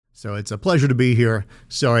So it's a pleasure to be here.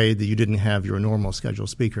 Sorry that you didn't have your normal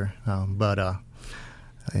scheduled speaker, but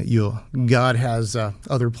God has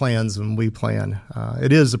other plans than we plan.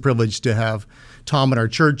 It is a privilege to have Tom in our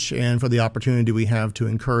church and for the opportunity we have to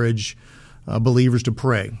encourage believers to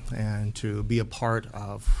pray and to be a part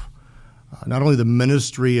of not only the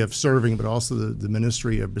ministry of serving, but also the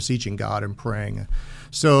ministry of beseeching God and praying.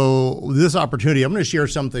 So this opportunity, I'm going to share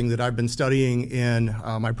something that I've been studying in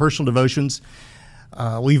my personal devotions.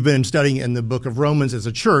 We've been studying in the book of Romans as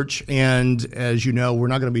a church, and as you know, we're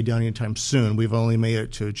not going to be done anytime soon. We've only made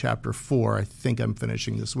it to chapter 4. I think I'm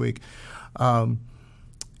finishing this week.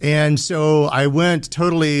 And so I went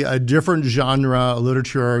totally a different genre of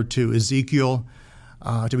literature to Ezekiel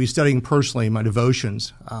to be studying personally my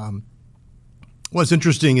devotions. What's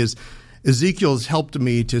interesting is Ezekiel has helped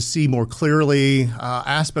me to see more clearly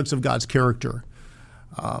aspects of God's character.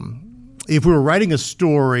 If we were writing a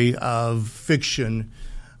story of fiction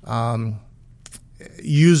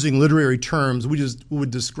using literary terms, we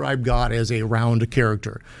would describe God as a round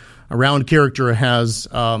character. A round character has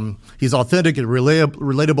he's authentic and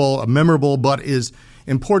relatable, memorable, but is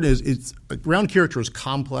important. A round character is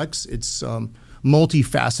complex. It's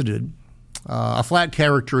multifaceted. A flat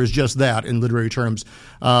character is just that in literary terms.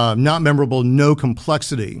 Not memorable, no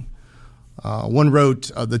complexity. One wrote,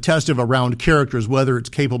 the test of a round character is whether it's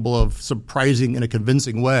capable of surprising in a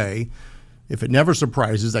convincing way. If it never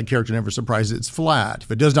surprises, that character never surprises, it's flat. If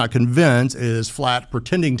it does not convince, it is flat,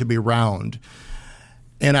 pretending to be round.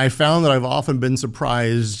 And I found that I've often been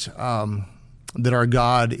surprised that our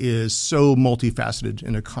God is so multifaceted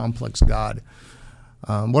and a complex God.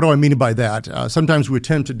 What do I mean by that? Sometimes we're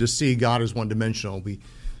tempted to see God as one-dimensional. We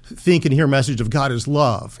think and hear a message of God is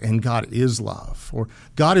love, and God is love. Or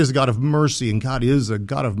God is a God of mercy, and God is a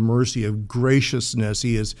God of mercy, of graciousness.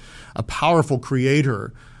 He is a powerful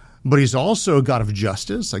creator, but he's also a God of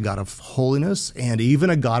justice, a God of holiness, and even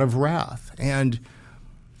a God of wrath. And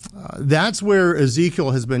that's where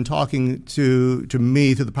Ezekiel has been talking to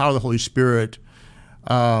me through the power of the Holy Spirit,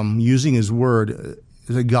 using his word.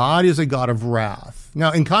 That God is a God of wrath.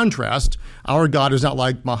 Now, in contrast, our God is not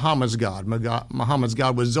like Muhammad's God. Muhammad's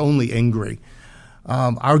God was only angry.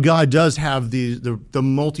 Our God does have the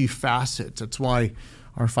multifacets. That's why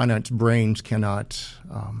our finite brains cannot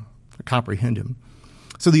comprehend him.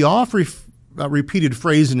 So the oft-repeated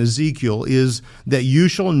phrase in Ezekiel is that you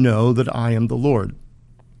shall know that I am the Lord.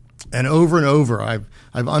 And over, I've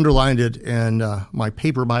underlined it in my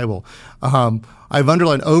paper Bible. I've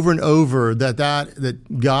underlined over and over that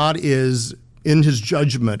God is, in his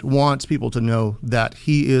judgment, wants people to know that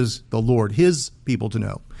he is the Lord, his people to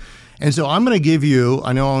know. And so I'm going to give you,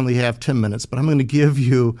 I know I only have 10 minutes, but I'm going to give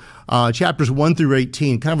you chapters 1 through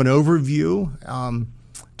 18, kind of an overview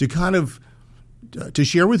to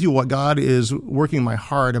share with you what God is working in my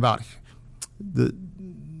heart about the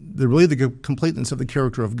completeness of the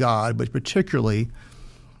character of God, but particularly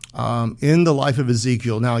in the life of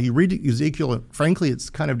Ezekiel. Now, you read Ezekiel, frankly, it's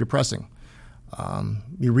kind of depressing.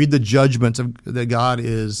 You read the judgments that God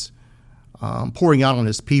is pouring out on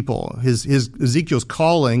his people. His Ezekiel's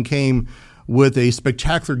calling came with a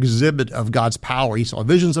spectacular exhibit of God's power. He saw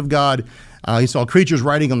visions of God. He saw creatures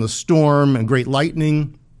riding on the storm and great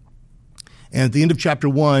lightning. And at the end of chapter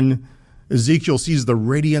 1, Ezekiel sees the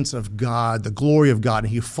radiance of God, the glory of God,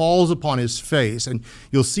 and he falls upon his face. And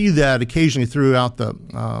you'll see that occasionally throughout the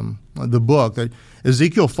book, that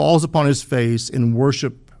Ezekiel falls upon his face in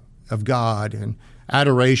worship of God and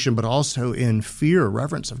adoration, but also in fear,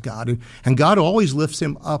 reverence of God. And God always lifts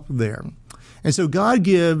him up there. And so God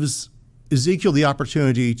gives Ezekiel the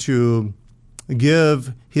opportunity to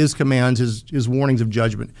give his commands, his warnings of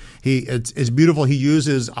judgment. It's beautiful. He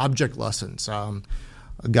uses object lessons.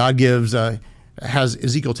 God has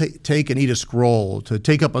Ezekiel take and eat a scroll, to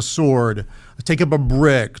take up a sword, take up a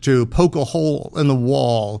brick, to poke a hole in the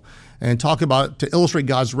wall, and to illustrate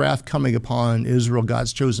God's wrath coming upon Israel,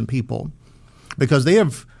 God's chosen people, because they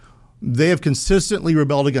have consistently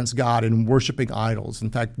rebelled against God in worshiping idols.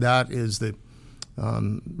 In fact, that is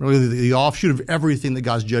really the offshoot of everything that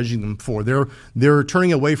God's judging them for. They're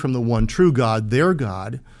turning away from the one true God, their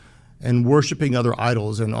God, and worshiping other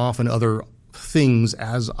idols and often other things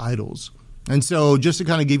as idols. And so just to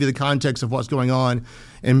kind of give you the context of what's going on,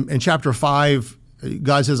 in chapter 5,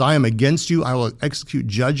 God says, I am against you. I will execute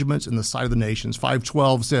judgments in the sight of the nations.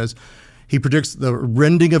 5:12 says, he predicts the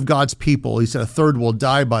rending of God's people. He said a third will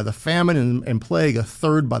die by the famine and plague, a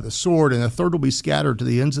third by the sword, and a third will be scattered to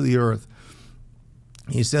the ends of the earth.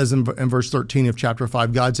 He says in verse 13 of chapter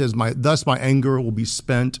 5, God says, thus my anger will be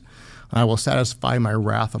spent, and I will satisfy my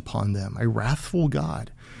wrath upon them. A wrathful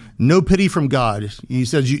God. No pity from God. He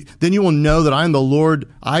says, then you will know that I am the Lord.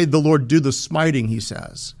 I, the Lord, do the smiting, he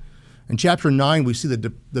says. In chapter 9, we see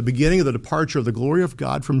the beginning of the departure of the glory of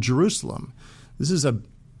God from Jerusalem. This is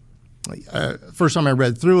first time I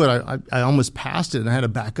read through it, I almost passed it and I had to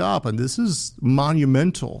back up. And this is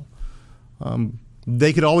monumental.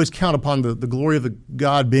 They could always count upon the glory of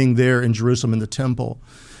God being there in Jerusalem in the temple.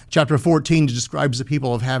 Chapter 14 describes the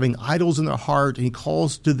people of having idols in their heart, and he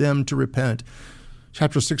calls to them to repent.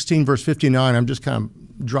 Chapter 16, verse 59, I'm just kind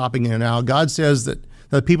of dropping in and out. God says that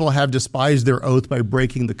the people have despised their oath by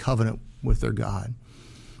breaking the covenant with their God.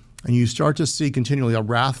 And you start to see continually a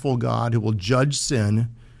wrathful God who will judge sin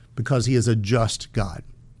because he is a just God.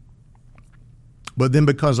 But then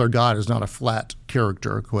because our God is not a flat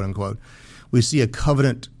character, quote unquote, we see a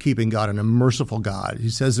covenant-keeping God and a merciful God. He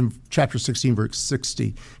says in chapter 16, verse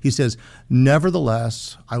 60, he says,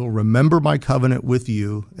 nevertheless, I will remember my covenant with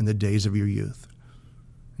you in the days of your youth.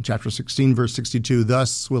 In chapter 16, verse 62,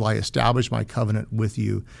 thus will I establish my covenant with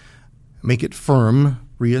you, make it firm,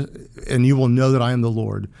 and you will know that I am the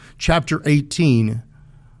Lord. Chapter 18,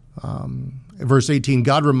 verse 18,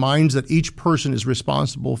 God reminds that each person is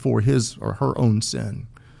responsible for his or her own sin.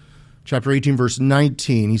 Chapter 18, verse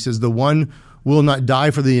 19, he says, the one will not die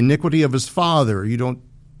for the iniquity of his father. You don't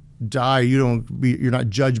die, you're not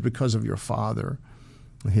judged because of your father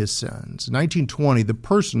and his sins. 1920, the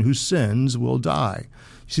person who sins will die.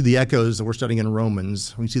 You see the echoes that we're studying in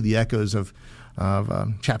Romans. We see the echoes of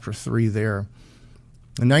chapter 3 there.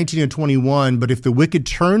 In 19 and 21, but if the wicked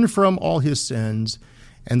turn from all his sins,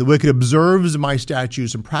 and the wicked observes my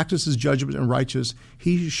statutes and practices judgment and righteousness,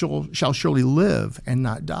 he shall surely live and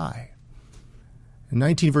not die. In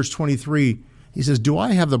 19 verse 23, he says, do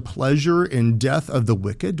I have the pleasure in death of the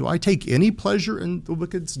wicked? Do I take any pleasure in the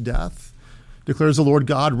wicked's death? Declares the Lord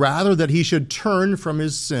God, rather that he should turn from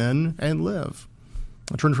his sin and live.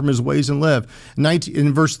 Turn from his ways and live.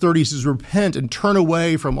 In verse 30, he says, repent and turn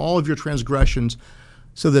away from all of your transgressions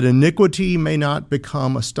so that iniquity may not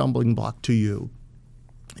become a stumbling block to you.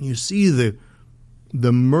 And you see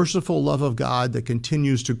the merciful love of God that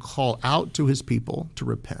continues to call out to his people to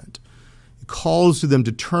repent. He calls to them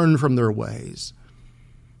to turn from their ways.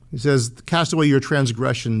 He says, cast away your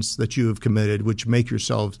transgressions that you have committed, which make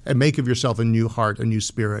of yourself a new heart, a new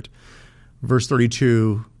spirit. Verse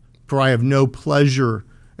 32, for I have no pleasure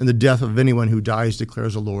in the death of anyone who dies,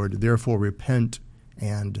 declares the Lord. Therefore repent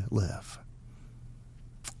and live.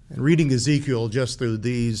 And reading Ezekiel just through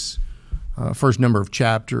these first number of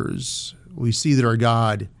chapters, we see that our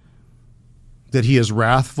God, that he is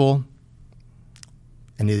wrathful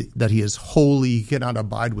and that he is holy. He cannot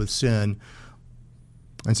abide with sin.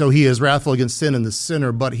 And so he is wrathful against sin and the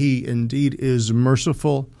sinner, but he indeed is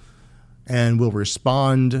merciful and will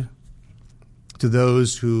respond to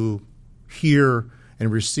those who hear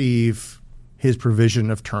and receive his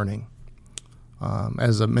provision of turning.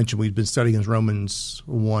 As I mentioned, we've been studying in Romans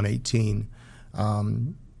 1:18.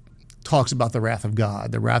 Talks about the wrath of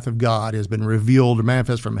God. The wrath of God has been revealed or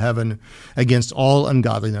manifest from heaven against all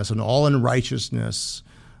ungodliness and all unrighteousness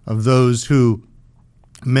of those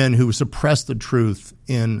men who suppress the truth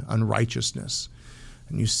in unrighteousness.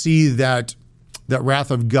 And you see that wrath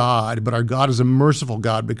of God, but our God is a merciful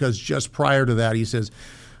God, because just prior to that, he says,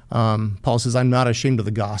 Paul says, I'm not ashamed of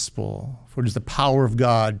the gospel, for it is the power of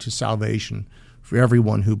God to salvation for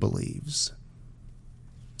everyone who believes.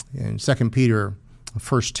 In 2 Peter,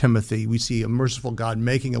 1 Timothy, we see a merciful God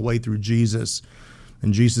making a way through Jesus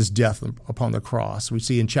and Jesus' death upon the cross. We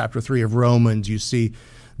see in chapter 3 of Romans, you see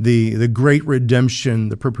the great redemption,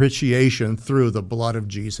 the propitiation through the blood of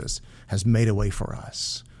Jesus has made a way for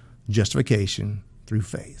us. Justification through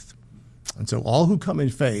faith. And so all who come in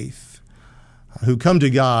faith, who come to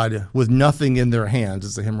God with nothing in their hands,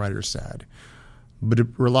 as the hymn writer said, but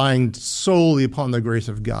relying solely upon the grace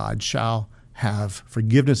of God, shall have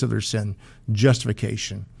forgiveness of their sin,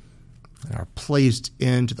 justification, and are placed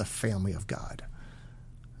into the family of God.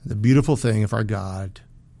 The beautiful thing of our God,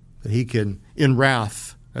 that he can, in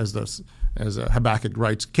wrath, as Habakkuk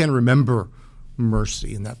writes, can remember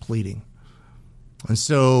mercy in that pleading. And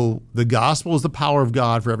so the gospel is the power of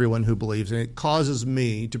God for everyone who believes, and it causes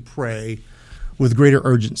me to pray with greater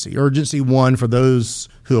urgency. Urgency, one, for those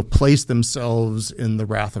who have placed themselves in the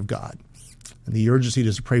wrath of God. And the urgency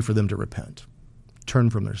is to pray for them to repent, turn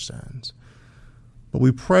from their sins. But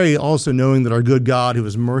we pray also knowing that our good God, who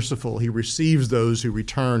is merciful, he receives those who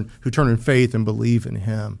turn in faith and believe in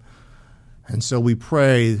him. And so we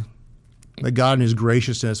pray that God in his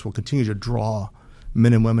graciousness will continue to draw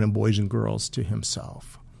men and women and boys and girls to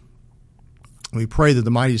himself. We pray that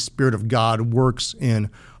the mighty Spirit of God works in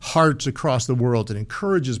hearts across the world and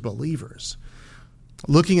encourages believers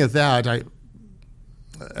looking at that,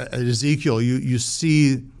 at Ezekiel, you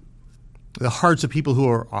see the hearts of people who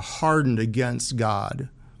are hardened against God.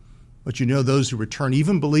 But you know those who return,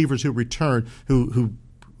 even believers who return, who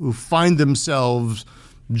find themselves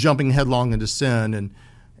jumping headlong into sin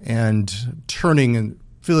and turning and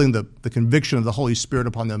feeling the conviction of the Holy Spirit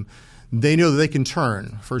upon them, they know that they can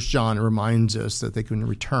turn. 1 John reminds us that they can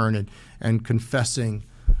return and confessing,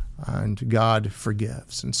 and God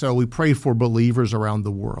forgives. And so we pray for believers around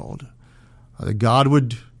the world, that God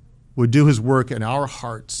would do his work in our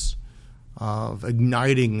hearts of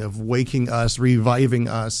igniting, of waking us, reviving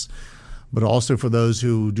us, but also for those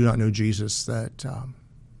who do not know Jesus, that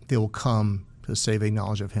they will come to saving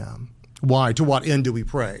knowledge of him. Why? To what end do we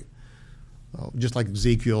pray? Well, just like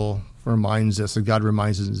Ezekiel reminds us, and God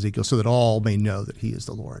reminds us in Ezekiel, so that all may know that he is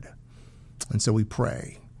the Lord. And so we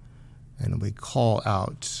pray, and we call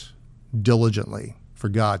out diligently for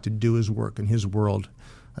God to do his work in his world,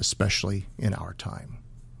 especially in our time.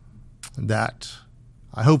 And that,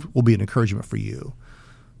 I hope, will be an encouragement for you.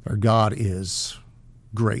 Our God is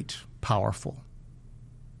great, powerful.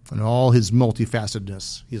 In all his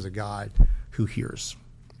multifacetedness, he's a God who hears.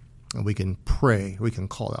 And we can pray, we can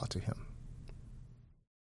call out to him.